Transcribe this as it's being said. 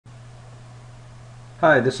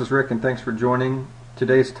Hi, this is Rick and thanks for joining.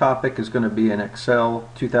 Today's topic is going to be an Excel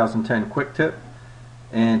 2010 quick tip,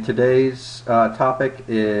 and today's topic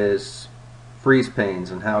is freeze panes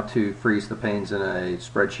and how to freeze the panes in a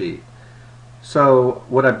spreadsheet. So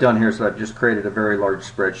what I've done here is I've just created a very large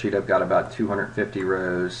spreadsheet. I've got about 250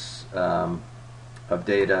 rows of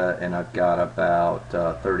data, and I've got about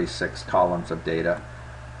 36 columns of data.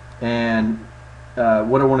 And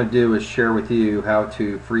what I want to do is share with you how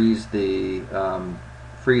to freeze the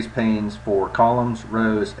freeze panes for columns,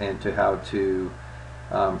 rows, and to how to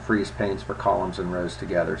freeze panes for columns and rows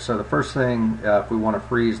together. So the first thing, if we want to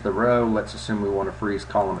freeze the row, let's assume we want to freeze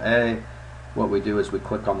column A. What we do is we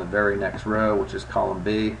click on the very next row, which is column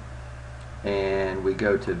B, and we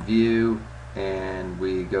go to View and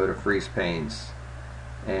we go to Freeze Panes,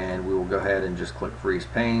 and we will go ahead and just click Freeze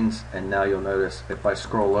Panes. And now you'll notice if I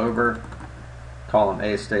scroll over, column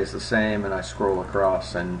A stays the same, and I scroll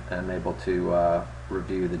across and I'm able to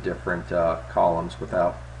review the different columns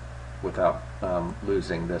without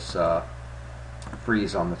losing this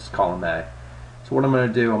freeze on this column A. So what I'm going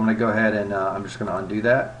to do, I'm going to go ahead and I'm just going to undo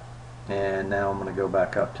that, and now I'm going to go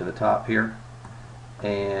back up to the top here,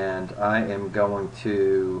 and I am going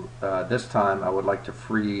to this time I would like to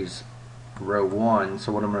freeze row 1.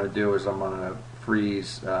 So what I'm going to do is I'm going to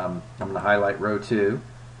freeze, I'm going to highlight row 2,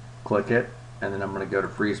 click it, and then I'm going to go to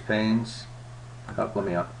Freeze Panes. Let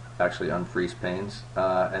me actually unfreeze panes,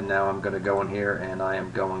 and now I'm going to go in here and I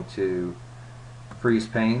am going to freeze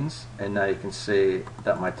panes, and now you can see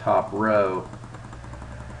that my top row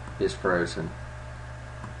is frozen.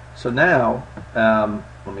 So now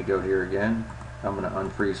let me go here again. I'm going to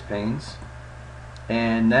unfreeze panes,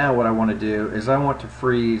 and now what I want to do is I want to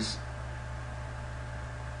freeze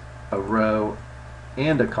a row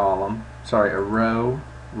and a column, sorry, a row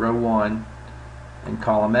 1 and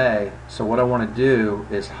column A. So what I want to do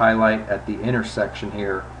is highlight at the intersection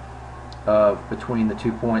here of between the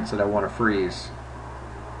 2 points that I want to freeze.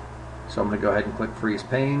 So I'm going to go ahead and click Freeze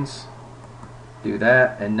Panes, do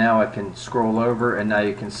that, and now I can scroll over, and now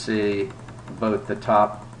you can see both the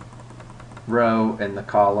top row and the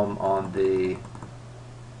column on the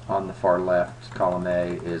far left, column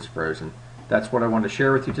A, is frozen. That's what I wanted to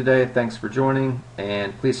share with you today. Thanks for joining,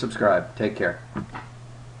 and please subscribe. Take care.